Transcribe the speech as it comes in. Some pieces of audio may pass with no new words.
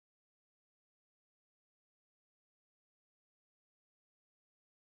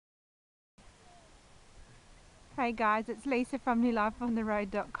Hey guys, it's Lisa from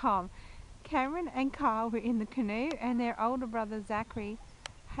newlifeontheroad.com. Cameron and Carl were in the canoe and their older brother Zachary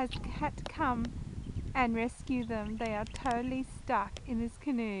has had to come and rescue them. They are totally stuck in this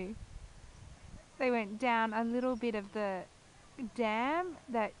canoe. They went down a little bit of the dam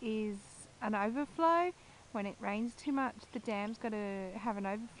that is an overflow. When it rains too much, the dam's got to have an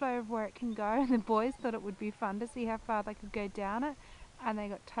overflow of where it can go, and the boys thought it would be fun to see how far they could go down it, and they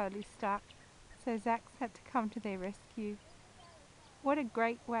got totally stuck. So Zach's had to come to their rescue. What a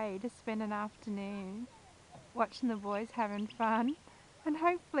great way to spend an afternoon, watching the boys having fun and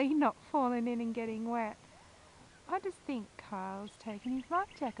hopefully not falling in and getting wet. I just think Carl's taken his life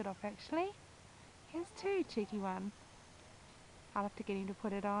jacket off actually. He has two, cheeky one. I'll have to get him to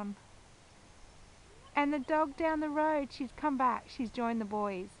put it on. And the dog down the road, she's come back, she's joined the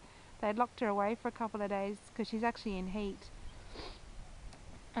boys. They'd locked her away for a couple of days because she's actually in heat.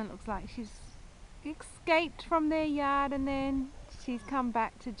 And it looks like she's escaped from their yard and then she's come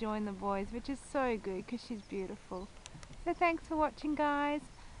back to join the boys, which is so good because she's beautiful. So thanks for watching guys.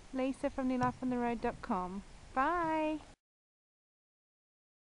 Lisa from newlifeontheroad.com. Bye.